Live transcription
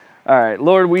All right,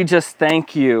 Lord, we just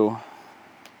thank you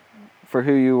for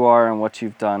who you are and what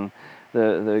you've done,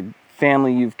 the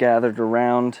family you've gathered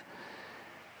around.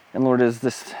 And Lord, as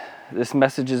this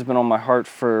message has been on my heart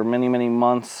for many, many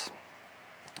months,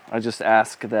 I just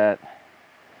ask that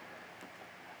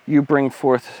you bring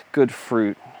forth good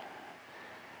fruit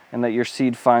and that your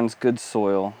seed finds good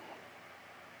soil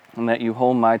and that you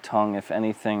hold my tongue if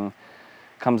anything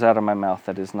comes out of my mouth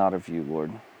that is not of you,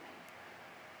 Lord.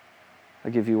 I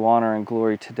give you honor and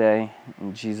glory today.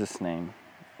 In Jesus' name,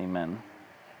 amen.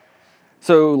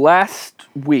 So last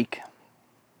week,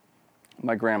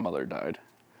 my grandmother died.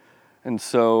 And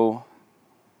so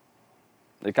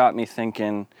it got me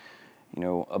thinking,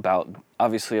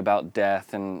 obviously about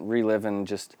death and reliving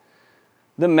just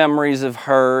the memories of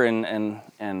her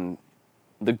and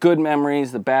the good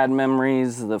memories, the bad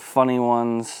memories, the funny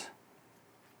ones.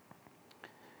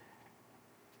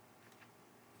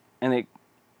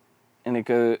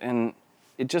 And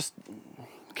it just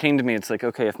came to me. It's like,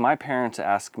 okay, if my parents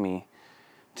ask me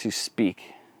to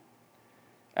speak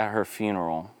at her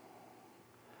funeral,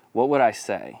 what would I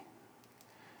say?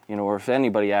 Or if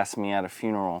anybody asked me at a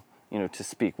funeral, to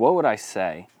speak, what would I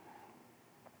say?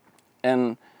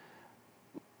 And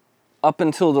up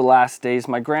until the last days,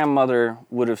 my grandmother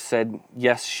would have said,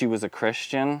 yes, she was a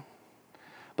Christian.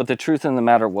 But the truth of the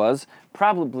matter was,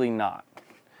 probably not.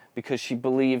 Because she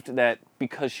believed that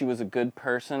because she was a good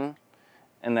person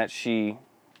and that she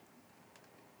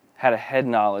had a head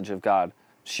knowledge of God,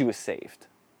 she was saved.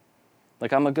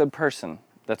 Like, I'm a good person.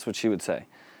 That's what she would say.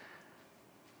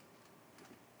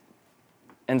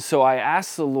 And so I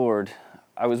asked the Lord,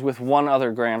 I was with one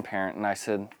other grandparent, and I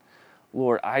said,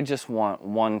 Lord, I just want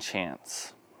one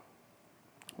chance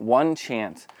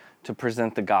to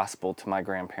present the gospel to my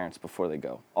grandparents before they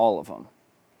go, all of them.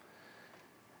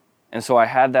 And so I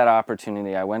had that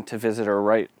opportunity. I went to visit her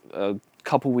right a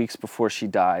couple weeks before she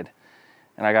died,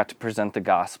 and I got to present the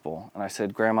gospel. And I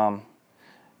said, Grandma, it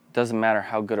doesn't matter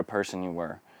how good a person you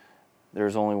were.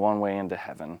 There's only one way into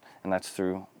heaven, and that's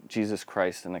through Jesus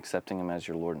Christ and accepting him as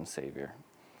your Lord and Savior.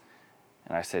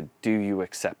 And I said, do you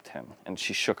accept him? And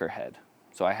she shook her head.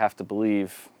 So I have to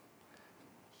believe,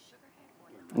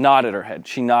 nodded her head.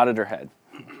 She nodded her head.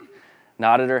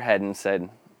 Nodded her head and said,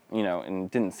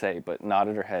 and didn't say, but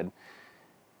nodded her head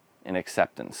in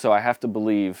acceptance. So I have to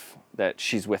believe that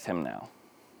she's with him now.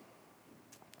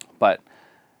 But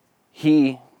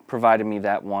he provided me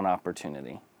that one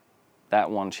opportunity,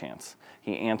 that one chance.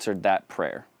 He answered that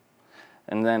prayer.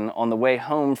 And then on the way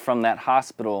home from that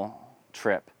hospital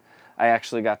trip, I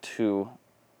actually got to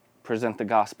present the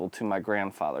gospel to my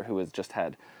grandfather, who has just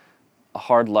had a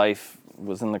hard life,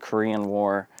 was in the Korean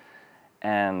War,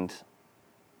 and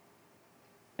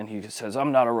he just says,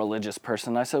 I'm not a religious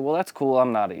person. I said, well, that's cool,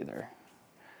 I'm not either.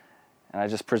 And I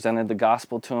just presented the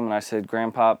gospel to him, and I said,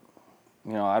 Grandpa,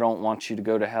 I don't want you to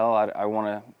go to hell. I want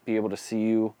to be able to see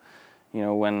you,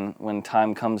 when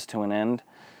time comes to an end.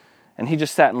 And he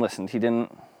just sat and listened. He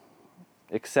didn't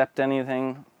accept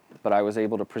anything, but I was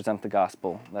able to present the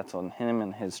gospel. That's on him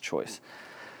and his choice.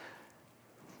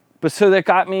 But so that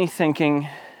got me thinking,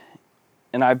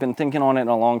 and I've been thinking on it in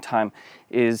a long time,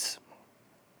 is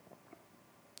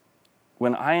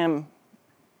when I am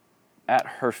at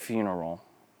her funeral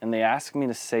and they ask me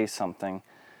to say something,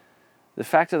 the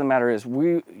fact of the matter is,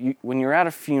 when you're at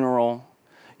a funeral,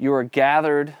 you are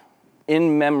gathered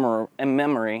in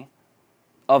memory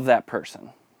of that person,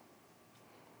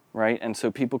 right? And so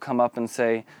people come up and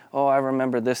say, oh, I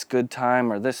remember this good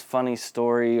time or this funny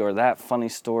story or that funny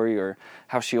story or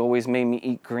how she always made me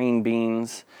eat green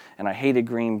beans and I hated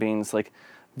green beans, like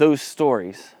those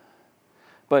stories.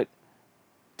 But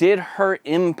will her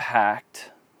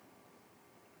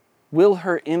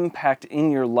impact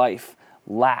in your life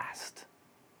last?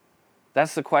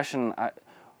 That's the question.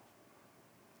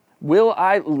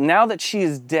 Now that she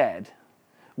is dead,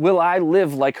 will I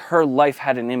live like her life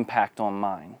had an impact on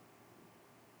mine?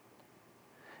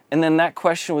 And then that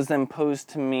question was then posed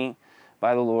to me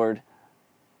by the Lord.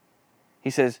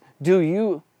 He says,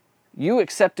 you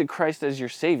accepted Christ as your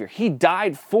Savior. He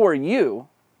died for you.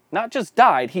 Not just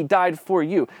died, he died for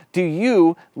you. Do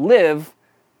you live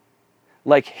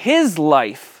like his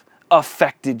life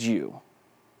affected you?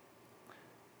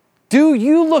 Do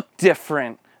you look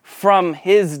different from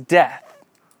his death?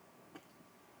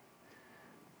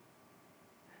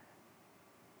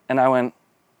 And I went,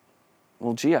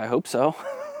 well, gee, I hope so.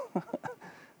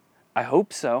 I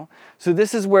hope so. So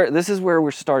this is where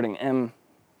we're starting. And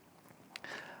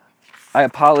I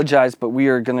apologize, but we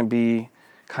are going to be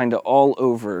kind of all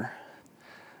over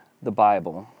the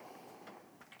Bible.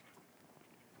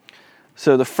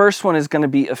 So the first one is going to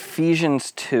be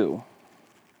Ephesians 2.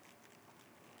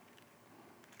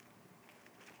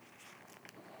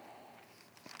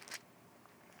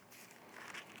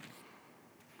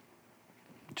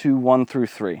 2, 1 through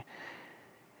 3.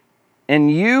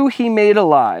 And you he made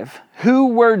alive, who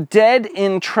were dead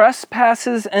in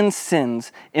trespasses and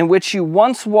sins, in which you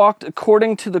once walked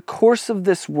according to the course of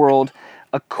this world,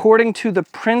 according to the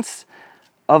prince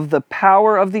of the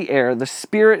power of the air, the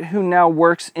spirit who now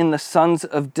works in the sons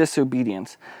of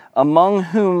disobedience, among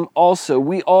whom also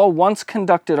we all once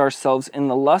conducted ourselves in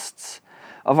the lusts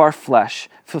of our flesh,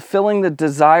 fulfilling the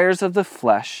desires of the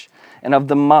flesh and of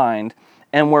the mind,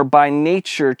 and were by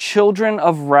nature children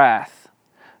of wrath,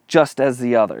 just as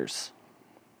the others.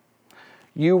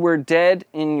 You were dead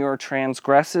in your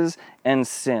transgressions and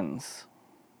sins.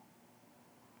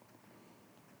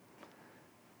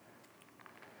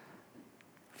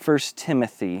 First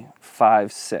Timothy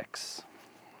 5:6.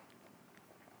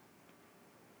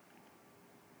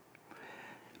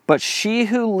 But she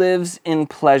who lives in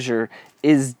pleasure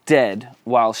is dead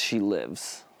while she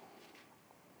lives.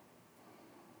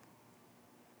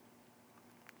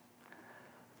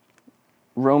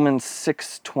 Romans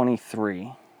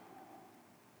 6:23.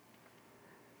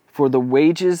 For the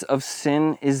wages of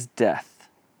sin is death,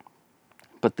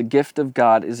 but the gift of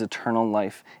God is eternal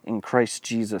life in Christ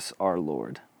Jesus our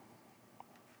Lord.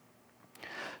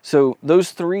 So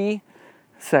those three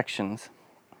sections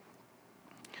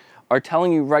are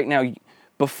telling you right now,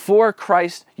 before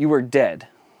Christ, you were dead.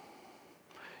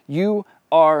 You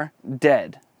are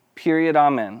dead. Period.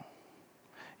 Amen.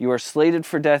 You are slated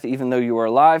for death even though you are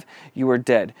alive. You are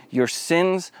dead. Your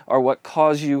sins are what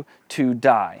cause you to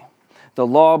die. The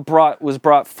law was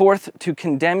brought forth to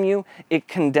condemn you. It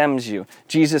condemns you.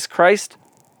 Jesus Christ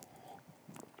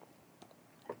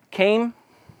came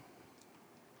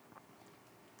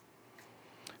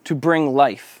to bring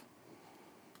life.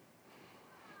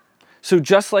 So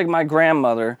just like my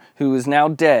grandmother, who is now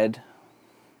dead,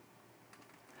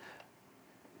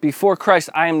 before Christ,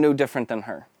 I am no different than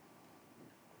her.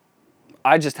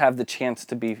 I just have the chance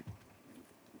to be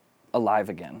alive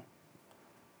again.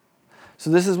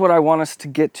 So this is what I want us to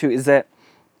get to, is that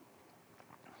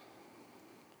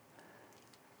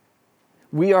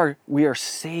we are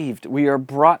saved. We are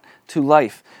brought to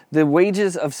life. The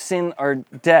wages of sin are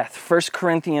death. 1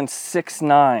 Corinthians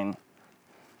 6:9.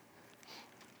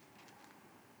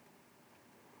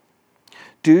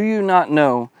 Do you not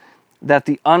know that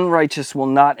the unrighteous will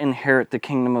not inherit the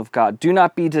kingdom of God? Do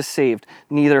not be deceived.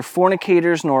 Neither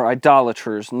fornicators, nor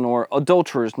idolaters, nor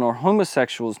adulterers, nor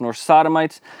homosexuals, nor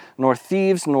sodomites, nor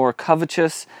thieves, nor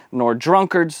covetous, nor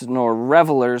drunkards, nor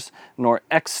revelers, nor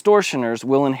extortioners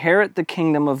will inherit the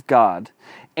kingdom of God.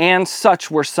 And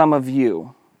such were some of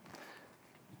you.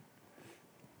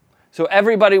 So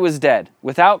everybody was dead.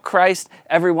 Without Christ,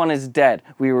 everyone is dead.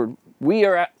 We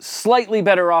are slightly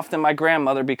better off than my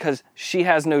grandmother because she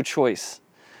has no choice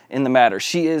in the matter.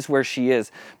 She is where she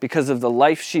is because of the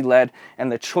life she led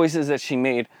and the choices that she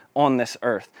made on this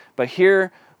earth. But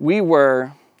here we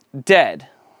were dead.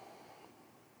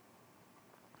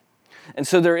 And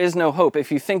so there is no hope.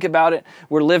 If you think about it,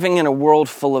 we're living in a world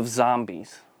full of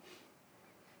zombies.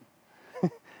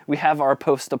 We have our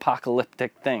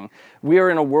post-apocalyptic thing. We are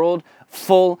in a world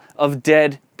full of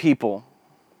dead people.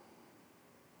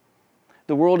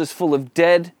 The world is full of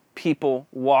dead people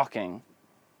walking.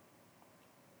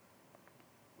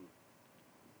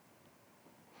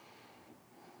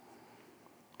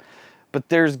 But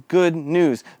there's good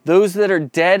news. Those that are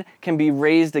dead can be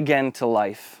raised again to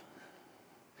life.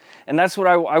 And that's what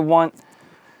I want.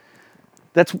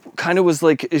 That's kind of was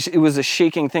like, it was a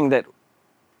shaking thing, that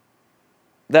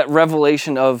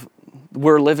revelation of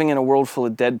we're living in a world full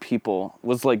of dead people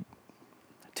was like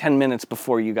 10 minutes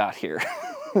before you got here.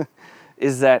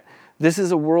 Is that this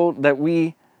is a world that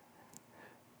we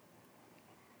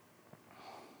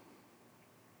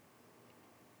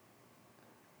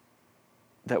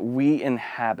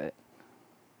inhabit.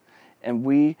 And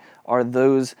we are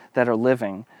those that are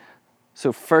living.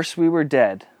 So first we were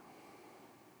dead.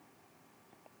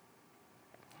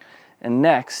 And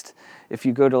next, if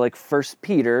you go to like 1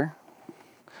 Peter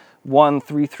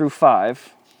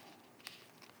 1:3-5,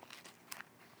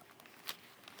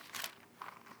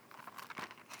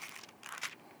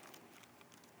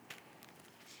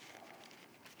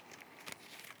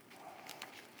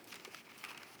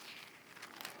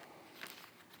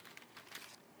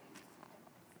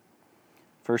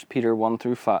 First Peter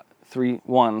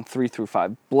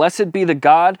 1:3-5. Blessed be the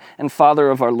God and Father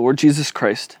of our Lord Jesus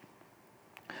Christ,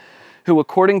 who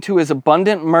according to his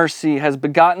abundant mercy has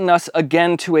begotten us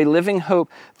again to a living hope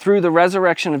through the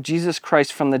resurrection of Jesus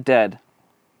Christ from the dead,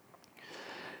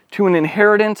 to an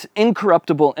inheritance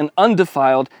incorruptible and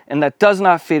undefiled, and that does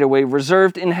not fade away,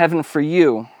 reserved in heaven for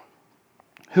you,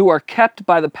 who are kept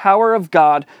by the power of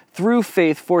God through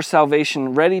faith for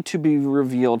salvation, ready to be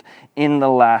revealed in the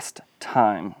last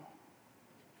time.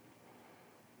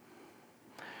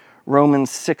 Romans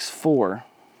 6:4.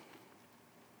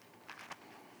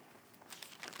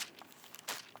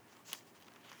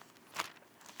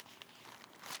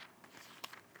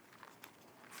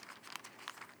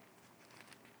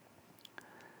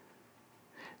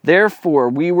 Therefore,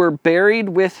 we were buried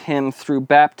with him through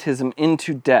baptism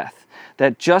into death,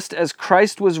 that just as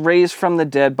Christ was raised from the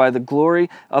dead by the glory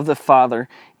of the Father,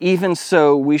 even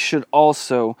so we should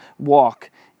also walk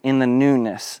in the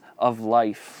newness of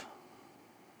life.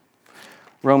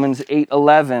 Romans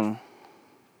 8:11.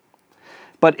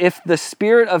 But if the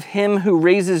Spirit of him who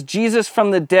raises Jesus from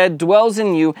the dead dwells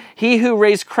in you, he who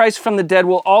raised Christ from the dead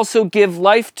will also give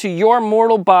life to your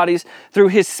mortal bodies through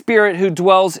his Spirit who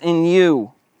dwells in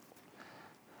you.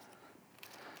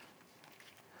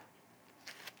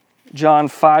 John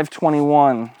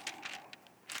 5:21.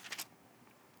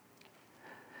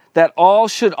 That all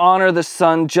should honor the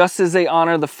Son just as they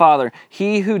honor the Father.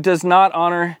 He who does not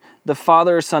honor the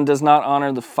Father or Son does not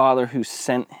honor the Father who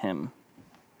sent him.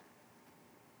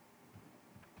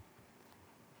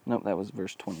 Nope, that was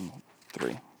verse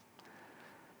 23.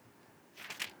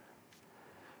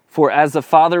 For as the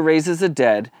Father raises the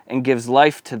dead and gives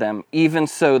life to them, even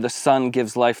so the Son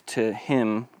gives life to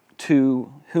him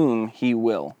to whom he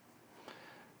will.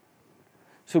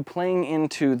 So playing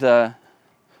into the,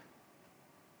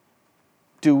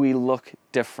 do we look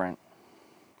different?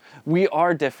 We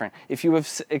are different. If you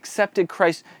have accepted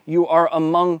Christ, you are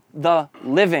among the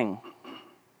living,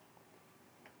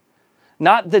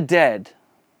 not the dead.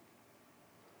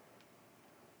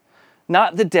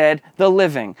 Not the dead, the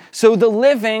living. So the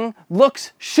living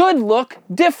should look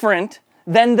different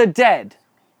than the dead.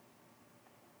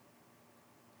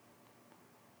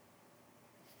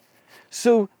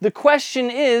 So the question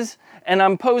is, and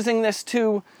I'm posing this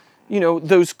to,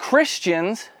 those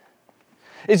Christians,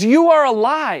 is you are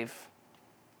alive.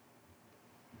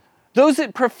 Those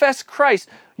that profess Christ,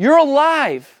 you're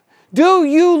alive. Do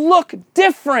you look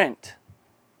different?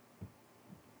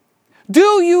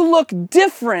 Do you look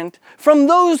different from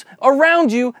those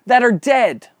around you that are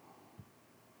dead?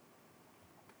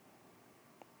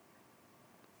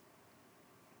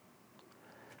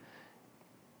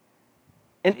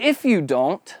 And if you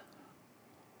don't,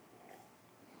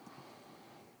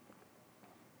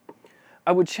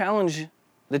 I would challenge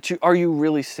that are you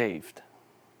really saved?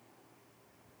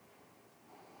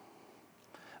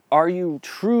 Are you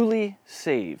truly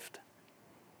saved?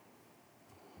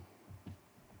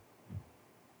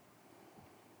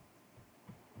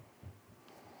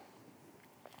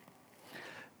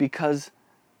 Because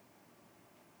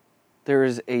there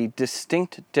is a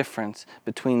distinct difference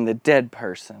between the dead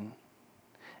person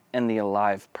and the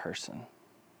alive person.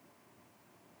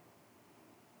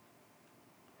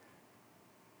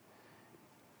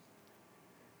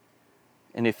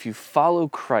 And if you follow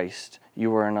Christ,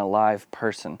 you are an alive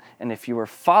person. And if you are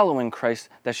following Christ,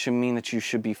 that should mean that you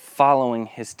should be following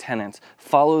his tenets.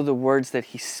 Follow the words that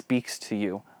he speaks to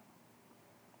you.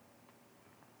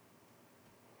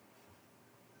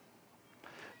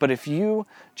 But if you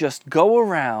just go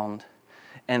around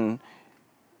and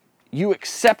you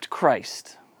accept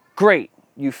Christ, great.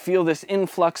 You feel this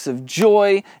influx of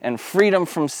joy and freedom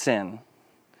from sin,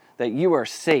 that you are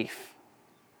safe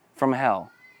from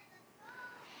hell.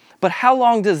 But how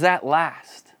long does that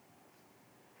last?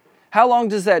 How long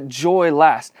does that joy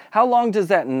last? How long does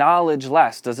that knowledge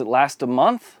last? Does it last a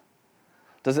month?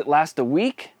 Does it last a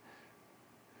week?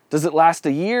 Does it last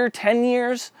a year, 10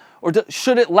 years? Or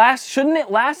shouldn't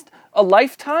it last a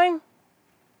lifetime?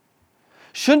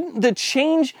 Shouldn't the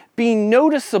change be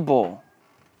noticeable?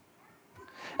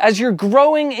 As you're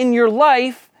growing in your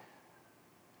life,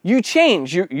 you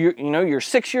change. You're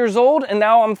 6 years old and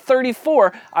now I'm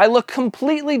 34. I look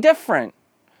completely different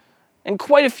and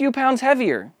quite a few pounds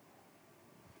heavier.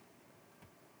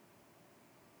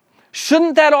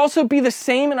 Shouldn't that also be the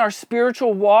same in our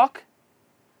spiritual walk?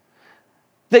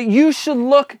 That you should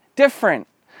look different.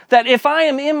 That if I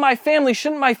am in my family,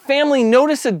 shouldn't my family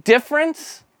notice a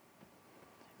difference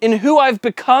in who I've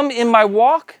become in my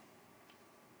walk?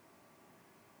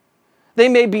 They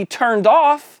may be turned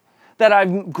off that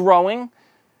I'm growing,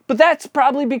 but that's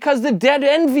probably because the dead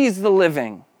envies the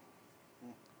living.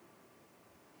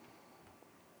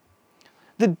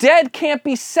 The dead can't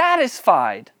be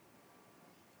satisfied.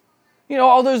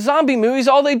 All those zombie movies,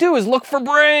 all they do is look for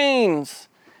brains.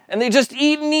 And they just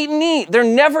eat and eat and eat. They're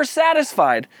never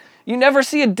satisfied. You never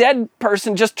see a dead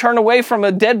person just turn away from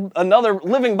another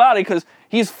living body because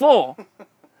he's full.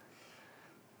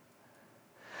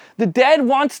 The dead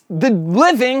wants the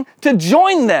living to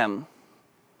join them.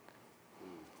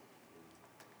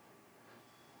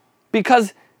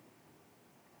 Because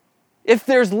if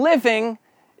there's living,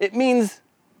 it means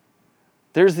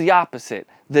there's the opposite,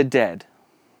 the dead.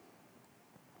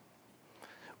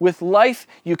 With life,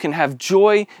 you can have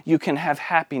joy, you can have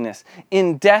happiness.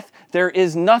 In death, there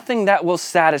is nothing that will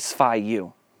satisfy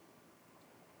you.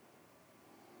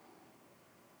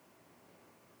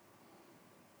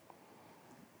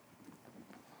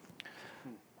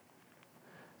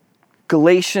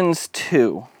 Galatians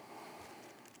 2.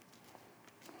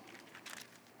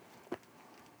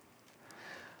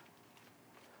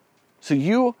 So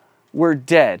you were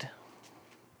dead.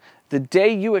 The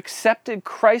day you accepted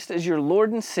Christ as your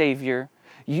Lord and Savior,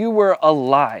 you were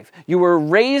alive. You were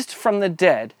raised from the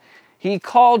dead. He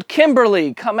called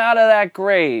Kimberly, come out of that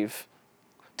grave.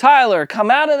 Tyler, come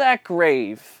out of that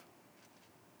grave.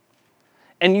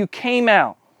 And you came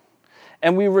out,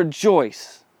 and we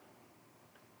rejoice.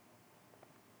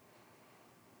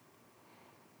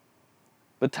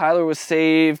 But Tyler was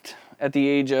saved at the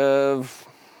age of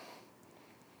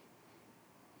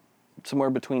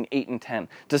somewhere between 8 and 10.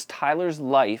 Does Tyler's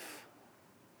life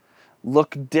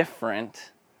look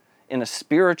different in a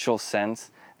spiritual sense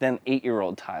than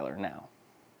 8-year-old Tyler now?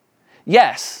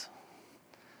 Yes.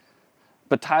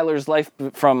 But Tyler's life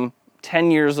from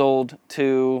 10 years old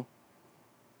to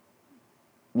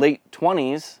late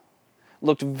 20s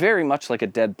looked very much like a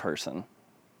dead person.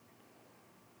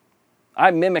 I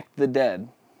mimicked the dead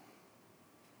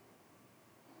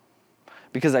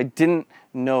because I didn't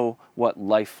know what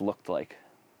life looked like.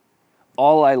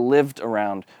 All I lived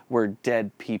around were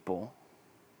dead people.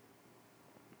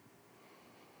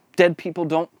 Dead people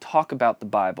don't talk about the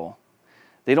Bible.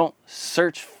 They don't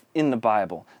search in the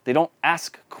Bible. They don't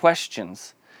ask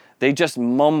questions. They just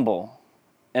mumble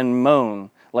and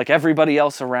moan like everybody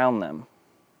else around them.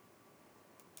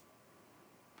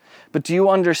 But do you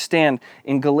understand,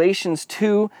 in Galatians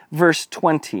 2, verse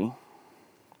 20,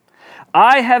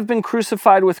 I have been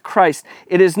crucified with Christ.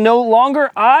 It is no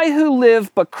longer I who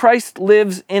live, but Christ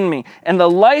lives in me. And the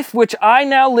life which I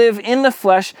now live in the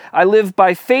flesh, I live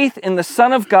by faith in the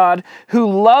Son of God,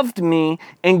 who loved me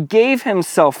and gave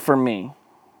himself for me.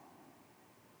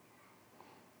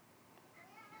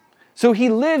 So he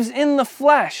lives in the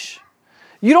flesh.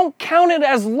 You don't count it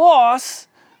as loss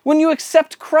when you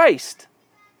accept Christ.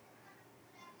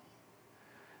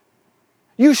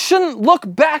 You shouldn't look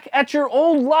back at your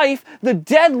old life, the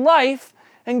dead life,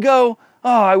 and go,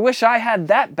 oh, I wish I had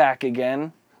that back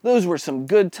again. Those were some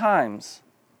good times.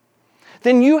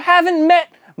 Then you haven't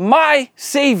met my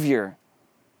Savior.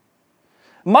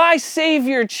 My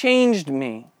Savior changed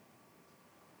me.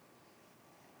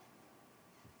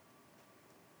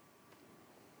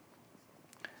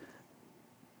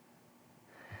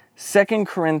 Second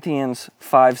Corinthians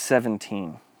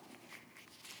 5:17.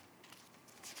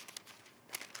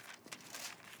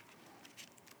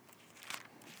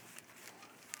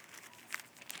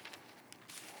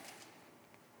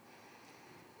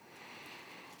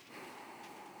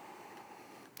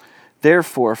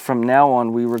 Therefore, from now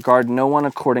on, we regard no one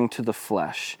according to the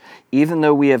flesh. Even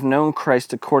though we have known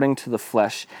Christ according to the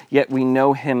flesh, yet we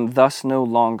know him thus no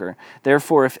longer.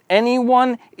 Therefore, if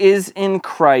anyone is in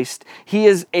Christ, he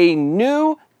is a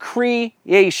new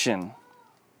creation.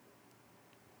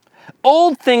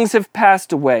 Old things have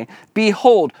passed away.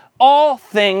 Behold, all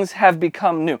things have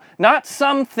become new. Not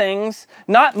some things,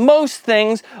 not most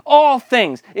things, all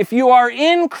things. If you are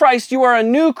in Christ, you are a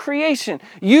new creation.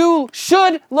 You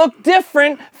should look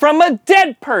different from a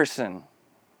dead person.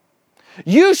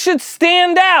 You should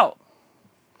stand out.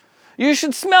 You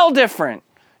should smell different.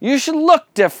 You should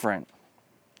look different.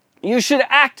 You should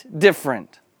act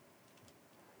different.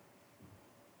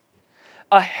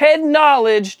 A head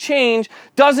knowledge change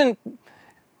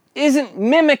isn't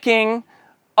mimicking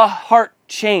a heart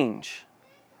change.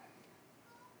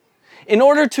 In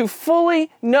order to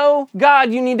fully know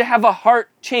God, you need to have a heart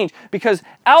change, because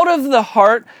out of the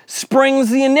heart springs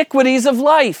the iniquities of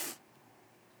life.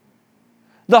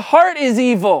 The heart is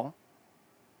evil.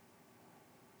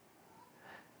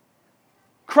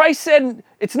 Christ said,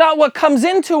 it's not what comes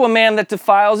into a man that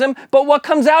defiles him, but what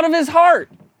comes out of his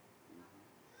heart.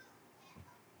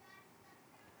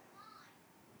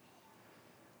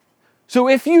 So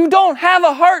if you don't have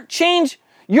a heart change,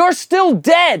 you're still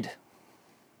dead.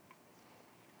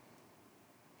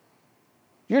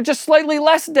 You're just slightly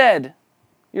less dead.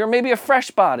 You're maybe a fresh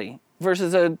body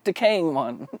versus a decaying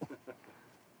one.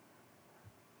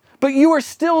 But you are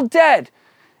still dead.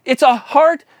 It's a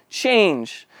heart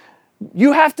change.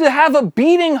 You have to have a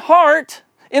beating heart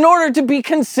in order to be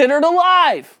considered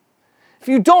alive. If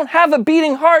you don't have a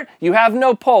beating heart, you have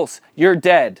no pulse. You're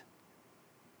dead.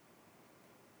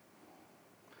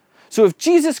 So if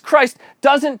Jesus Christ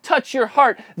doesn't touch your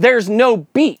heart, there's no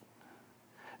beat.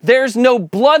 There's no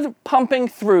blood pumping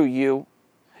through you.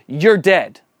 You're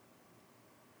dead.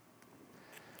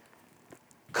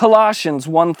 Colossians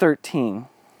 1:13.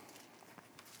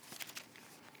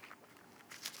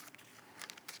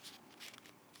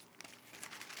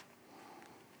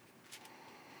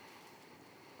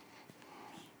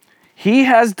 He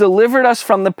has delivered us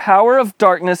from the power of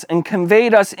darkness and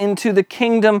conveyed us into the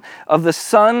kingdom of the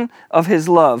Son of his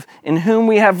love, in whom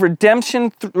we have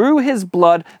redemption through his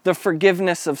blood, the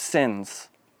forgiveness of sins.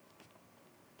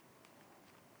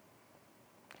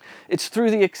 It's through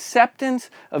the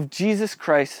acceptance of Jesus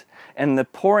Christ and the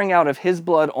pouring out of his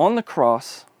blood on the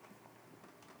cross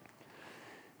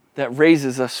that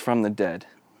raises us from the dead.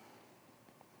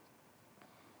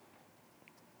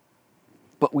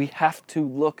 But we have to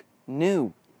look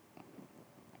new.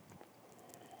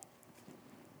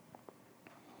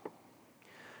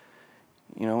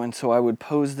 And so I would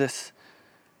pose this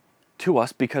to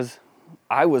us because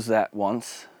I was that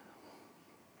once.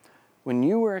 When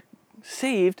you were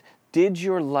saved, did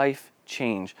your life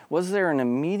change? Was there an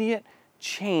immediate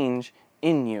change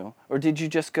in you? Or did you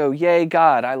just go, yay,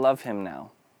 God, I love him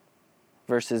now,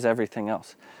 versus everything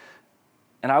else?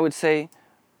 And I would say,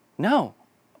 no,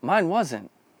 mine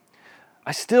wasn't.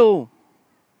 I still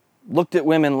looked at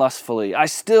women lustfully. I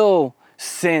still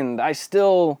sinned. I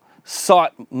still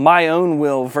sought my own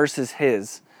will versus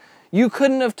his. You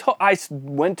couldn't have I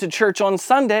went to church on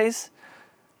Sundays,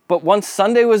 but once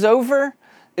Sunday was over,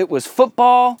 it was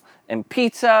football and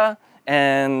pizza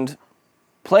and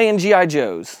playing G.I.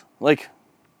 Joes,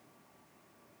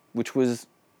 which was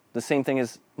the same thing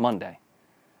as Monday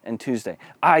and Tuesday.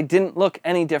 I didn't look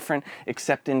any different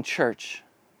except in church,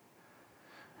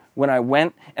 when I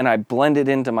went and I blended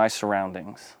into my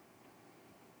surroundings.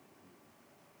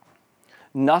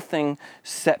 Nothing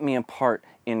set me apart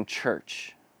in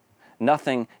church.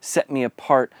 Nothing set me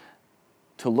apart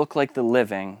to look like the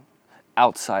living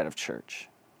outside of church.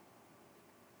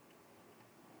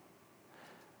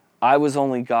 I was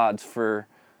only God's for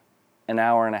an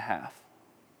hour and a half.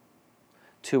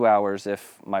 2 hours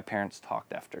if my parents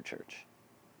talked after church.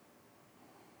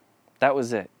 That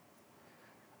was it.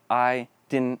 I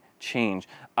didn't change.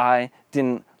 I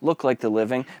didn't look like the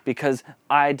living because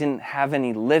I didn't have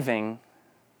any living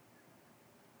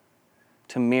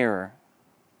to mirror.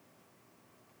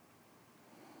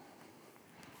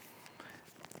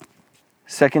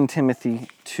 2 Timothy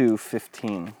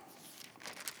 2:15.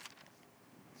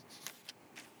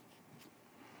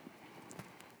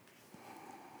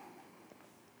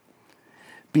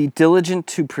 Be diligent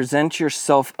to present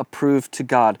yourself approved to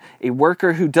God, a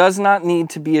worker who does not need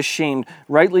to be ashamed,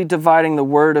 rightly dividing the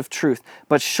word of truth.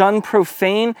 But shun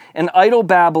profane and idle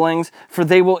babblings, for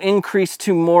they will increase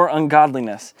to more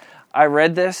ungodliness. I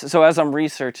read this, so as I'm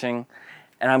researching,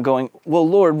 and I'm going, well,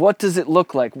 Lord, what does it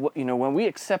look like? When we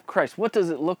accept Christ, what does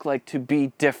it look like to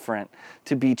be different,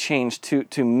 to be changed,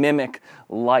 to mimic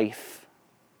life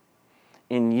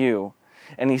in you?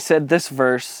 And he said this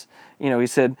verse, he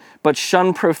said, but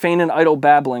shun profane and idle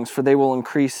babblings, for they will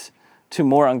increase to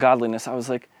more ungodliness. I was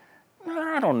like,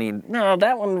 no,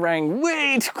 that one rang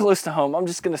way too close to home. I'm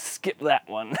just going to skip that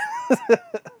one.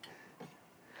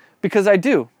 Because I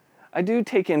do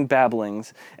take in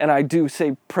babblings, and I do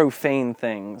say profane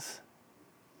things.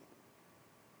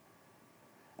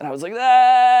 And I was like,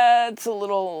 that's a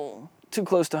little too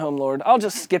close to home, Lord. I'll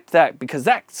just skip that because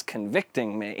that's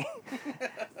convicting me.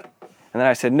 And then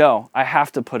I said, no, I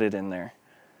have to put it in there.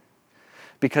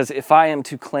 Because if I am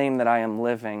to claim that I am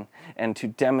living and to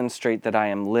demonstrate that I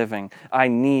am living, I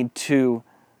need to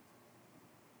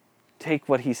take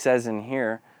what he says in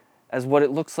here as what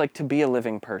it looks like to be a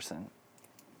living person.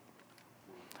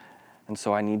 And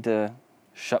so I need to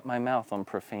shut my mouth on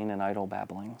profane and idle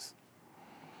babblings.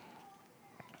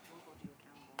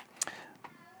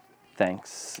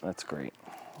 Thanks. That's great.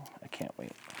 I can't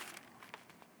wait.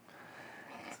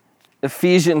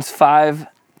 Ephesians 5,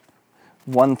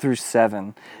 1 through 7.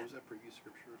 What was that previous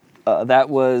scripture? That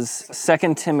was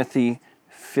 2 Timothy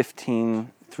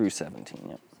 15 through 17.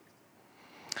 Yep.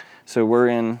 So we're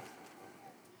in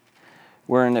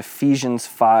Ephesians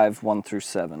 5, 1 through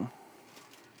 7.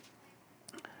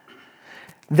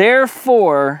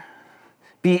 Therefore,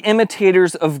 be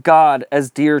imitators of God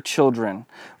as dear children,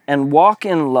 and walk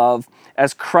in love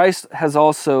as Christ has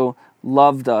also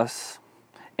loved us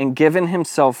and given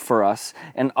himself for us,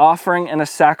 an offering and a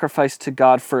sacrifice to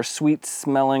God for a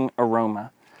sweet-smelling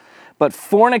aroma. But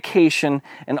fornication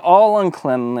and all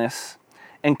uncleanness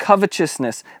and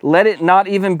covetousness. Let it not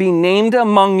even be named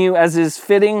among you as is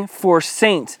fitting for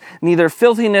saints, neither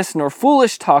filthiness, nor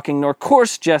foolish talking, nor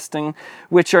coarse jesting,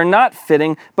 which are not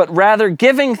fitting, but rather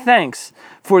giving thanks.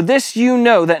 For this you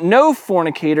know, that no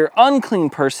fornicator, unclean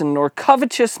person, nor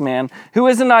covetous man, who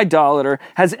is an idolater,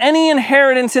 has any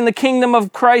inheritance in the kingdom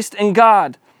of Christ and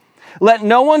God. Let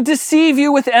no one deceive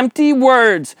you with empty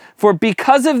words, for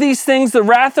because of these things the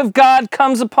wrath of God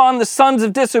comes upon the sons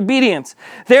of disobedience.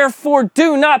 Therefore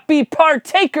do not be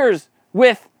partakers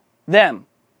with them.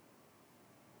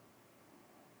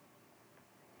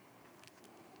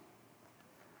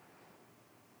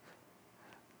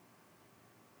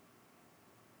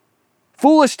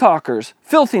 Foolish talkers,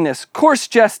 filthiness, coarse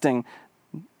jesting.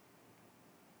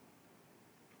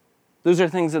 Those are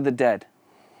things of the dead.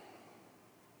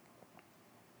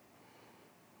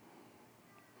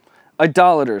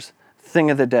 Idolaters, thing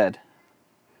of the dead.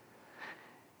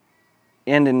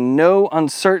 And in no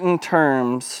uncertain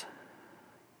terms,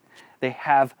 they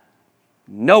have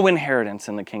no inheritance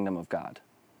in the kingdom of God.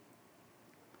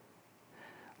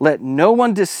 Let no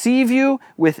one deceive you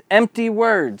with empty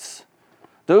words.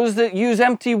 Those that use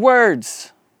empty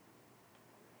words,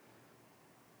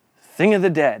 thing of the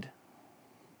dead.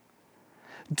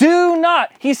 Do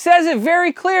not, he says it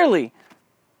very clearly,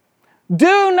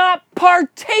 do not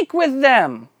partake with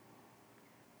them.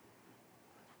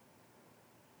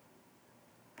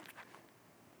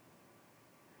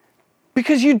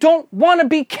 Because you don't want to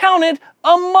be counted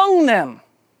among them.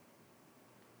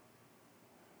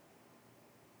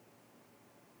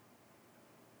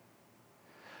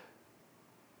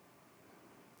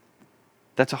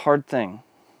 That's a hard thing.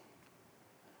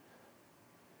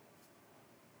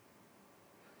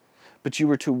 But you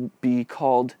were to be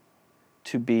called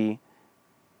to be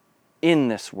in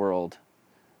this world,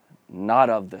 not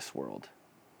of this world.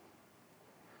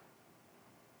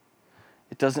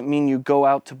 It doesn't mean you go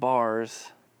out to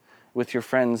bars with your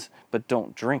friends, but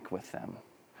don't drink with them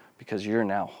because you're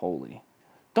now holy.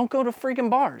 Don't go to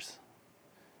freaking bars.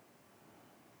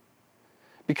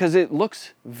 Because it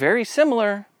looks very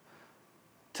similar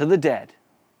to the dead,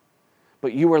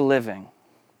 but you are living.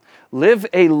 Live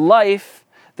a life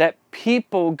that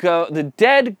people go, the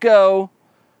dead go,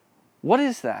 what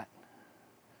is that?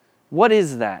 What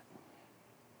is that?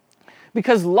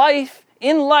 Because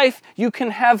in life, you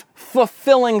can have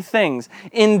fulfilling things.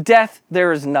 In death,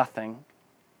 there is nothing.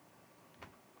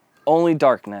 Only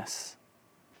darkness.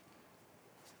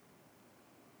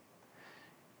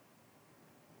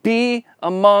 Be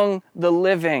among the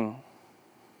living.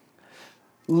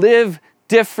 Live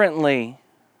differently.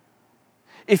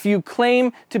 If you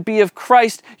claim to be of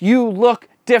Christ, you look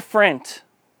different.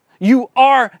 You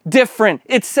are different.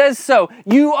 It says so.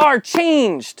 You are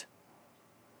changed.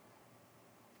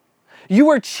 You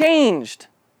are changed.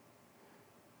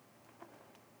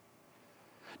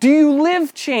 Do you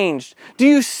live changed? Do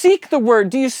you seek the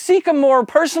Word? Do you seek a more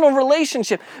personal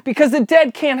relationship? Because the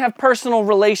dead can't have personal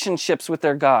relationships with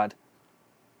their God.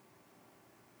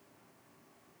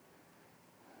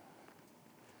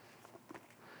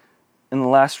 And the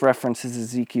last reference is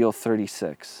Ezekiel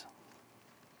 36.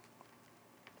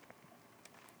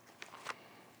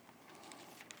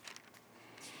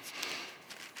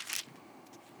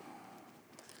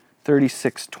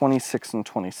 (36, 26, and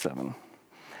 27).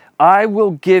 I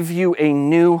will give you a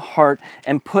new heart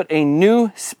and put a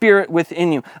new spirit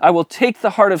within you. I will take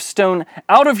the heart of stone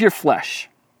out of your flesh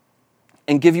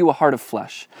and give you a heart of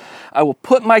flesh. I will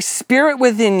put my spirit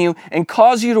within you and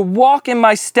cause you to walk in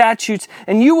my statutes,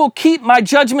 and you will keep my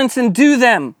judgments and do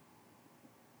them.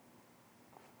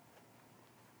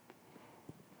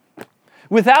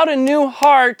 Without a new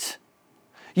heart,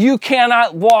 you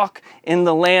cannot walk in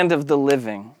the land of the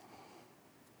living.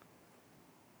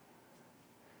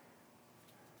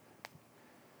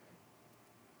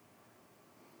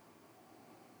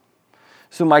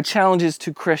 So my challenge is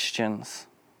to Christians.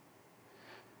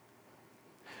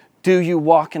 Do you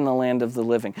walk in the land of the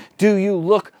living? Do you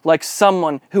look like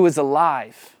someone who is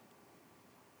alive?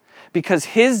 Because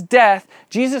his death,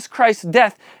 Jesus Christ's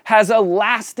death, has a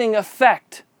lasting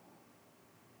effect.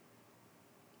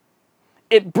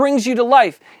 It brings you to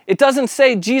life. It doesn't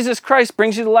say Jesus Christ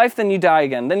brings you to life, then you die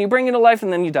again. Then you bring you to life,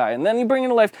 and then you die. And then you bring you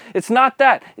to life. It's not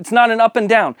that. It's not an up and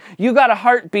down. You got a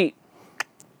heartbeat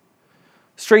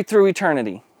straight through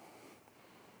eternity.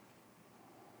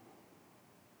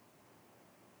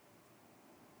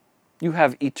 You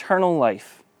have eternal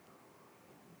life.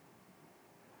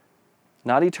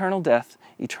 Not eternal death,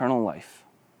 eternal life.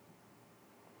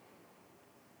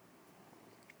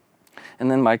 And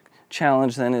then my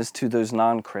challenge then is to those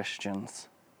non-Christians.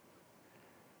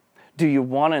 Do you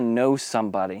want to know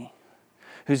somebody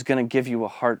who's going to give you a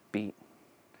heartbeat,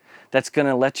 that's going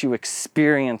to let you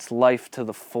experience life to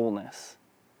the fullness,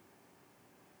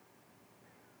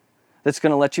 that's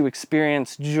going to let you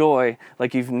experience joy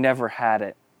like you've never had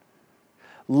it,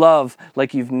 love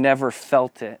like you've never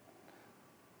felt it.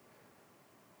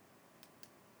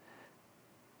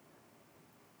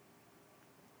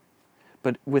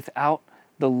 But without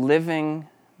the living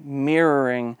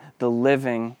mirroring the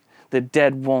living, the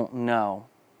dead won't know.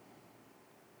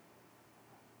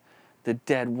 The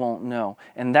dead won't know.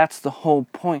 And that's the whole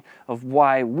point of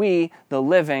why we, the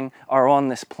living, are on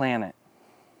this planet,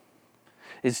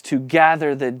 is to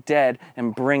gather the dead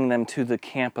and bring them to the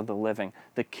camp of the living,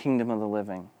 the kingdom of the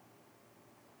living.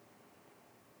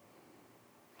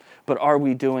 But are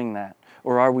we doing that?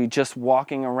 Or are we just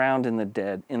walking around in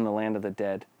the land of the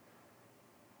dead,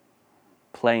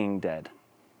 playing dead?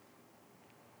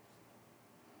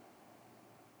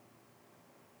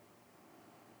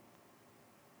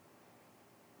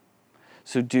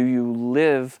 So do you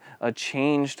live a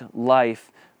changed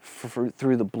life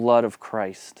through the blood of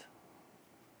Christ?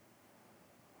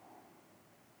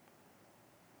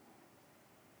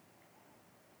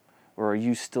 Or are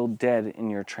you still dead in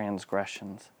your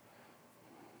transgressions?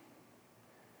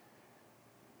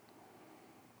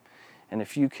 And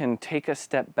if you can take a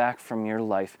step back from your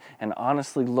life and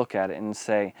honestly look at it and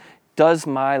say, does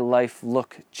my life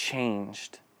look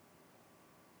changed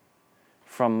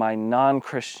from my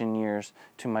non-Christian years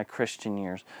to my Christian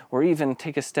years? Or even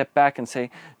take a step back and say,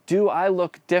 do I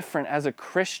look different as a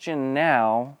Christian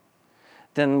now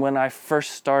than when I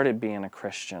first started being a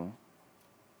Christian?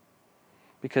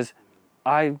 Because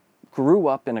I grew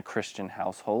up in a Christian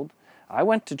household. I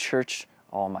went to church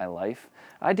all my life.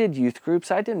 I did youth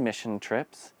groups. I did mission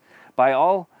trips. By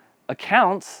all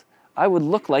accounts, I would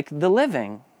look like the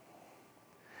living.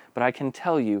 But I can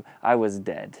tell you, I was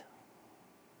dead.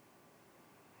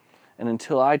 And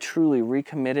until I truly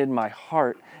recommitted my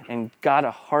heart and got a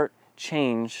heart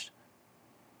changed,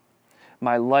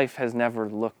 my life has never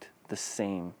looked the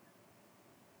same.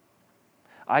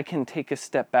 I can take a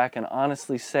step back and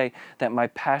honestly say that my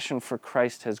passion for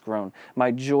Christ has grown. My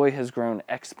joy has grown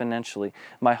exponentially.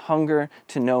 My hunger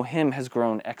to know Him has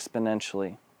grown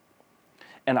exponentially.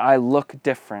 And I look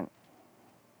different.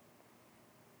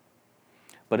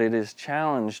 But it has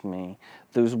challenged me.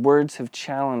 Those words have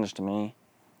challenged me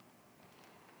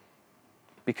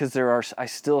because I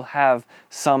still have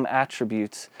some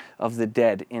attributes of the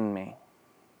dead in me.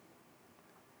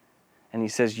 And He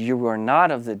says, you are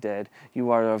not of the dead, you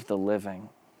are of the living.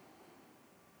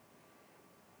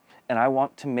 And I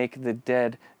want to make the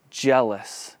dead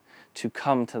jealous to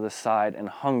come to the side and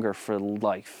hunger for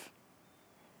life.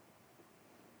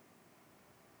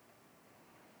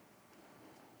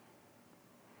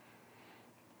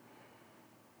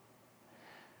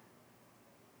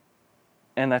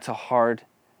 And at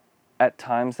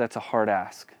times that's a hard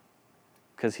ask.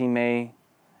 Because it may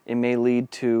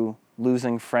lead to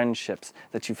losing friendships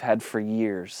that you've had for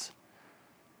years.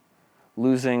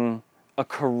 Losing a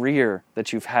career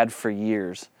that you've had for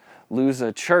years. Lose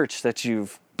a church that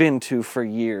you've been to for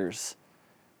years.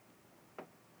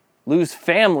 Lose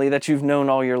family that you've known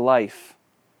all your life.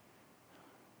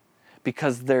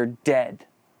 Because they're dead.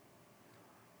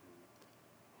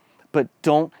 But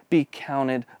don't be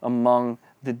counted among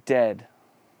the dead.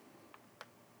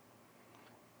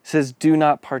 It says, do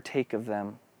not partake of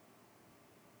them,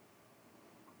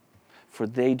 for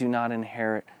they do not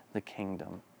inherit the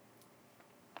kingdom.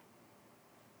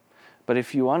 But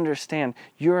if you understand,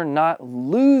 you're not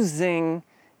losing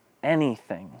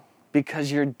anything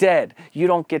because you're dead. You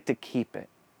don't get to keep it.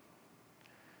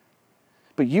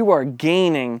 But you are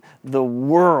gaining the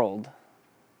world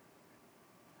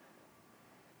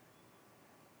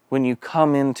when you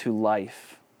come into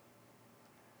life.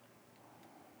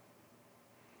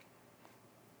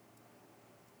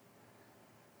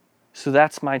 So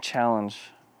that's my challenge,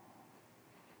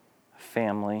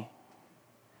 family,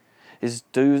 is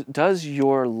does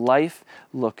your life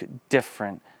look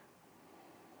different?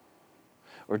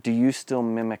 Or do you still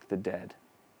mimic the dead?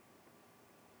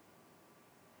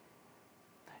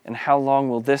 And how long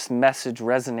will this message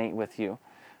resonate with you?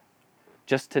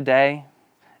 Just today?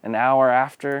 An hour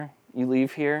after you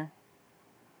leave here?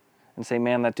 And say,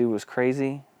 man, that dude was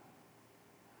crazy?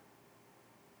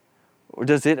 Or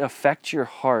does it affect your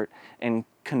heart and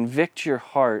convict your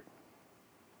heart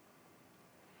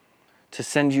to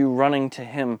send you running to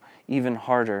Him even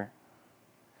harder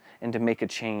and to make a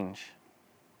change?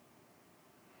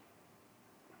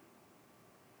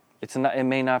 It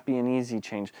may not be an easy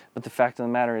change, but the fact of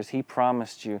the matter is He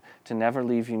promised you to never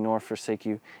leave you nor forsake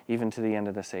you even to the end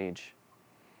of this age.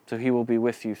 So he will be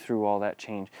with you through all that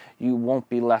change. You won't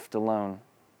be left alone.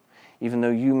 Even though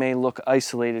you may look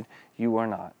isolated, you are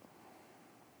not.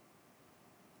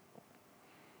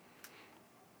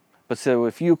 But so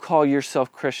if you call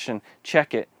yourself Christian,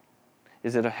 check it.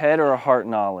 Is it a head or a heart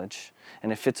knowledge?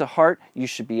 And if it's a heart, you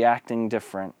should be acting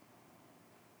different.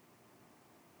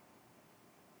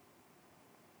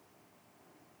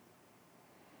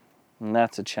 And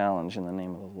that's a challenge in the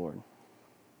name of the Lord.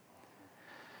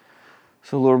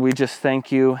 So Lord, we just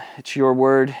thank you. It's your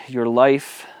word, your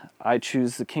life. I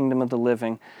choose the kingdom of the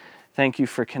living. Thank you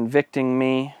for convicting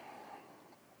me.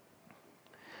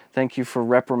 Thank you for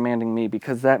reprimanding me,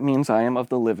 because that means I am of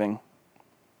the living.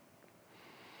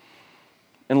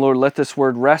 And Lord, let this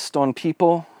word rest on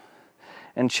people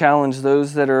and challenge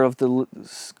those that are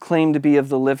claim to be of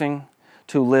the living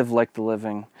to live like the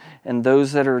living. And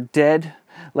those that are dead,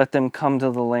 let them come to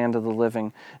the land of the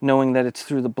living, knowing that it's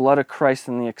through the blood of Christ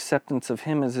and the acceptance of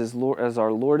him as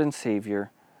our Lord and Savior,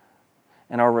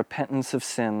 and our repentance of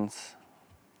sins,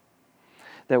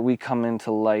 that we come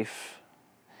into life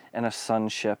and a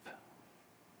sonship.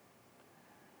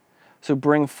 So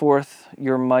bring forth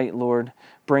your might, Lord.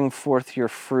 Bring forth your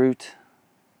fruit.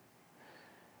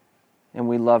 And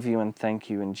we love you and thank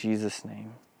you in Jesus'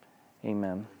 name.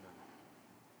 Amen.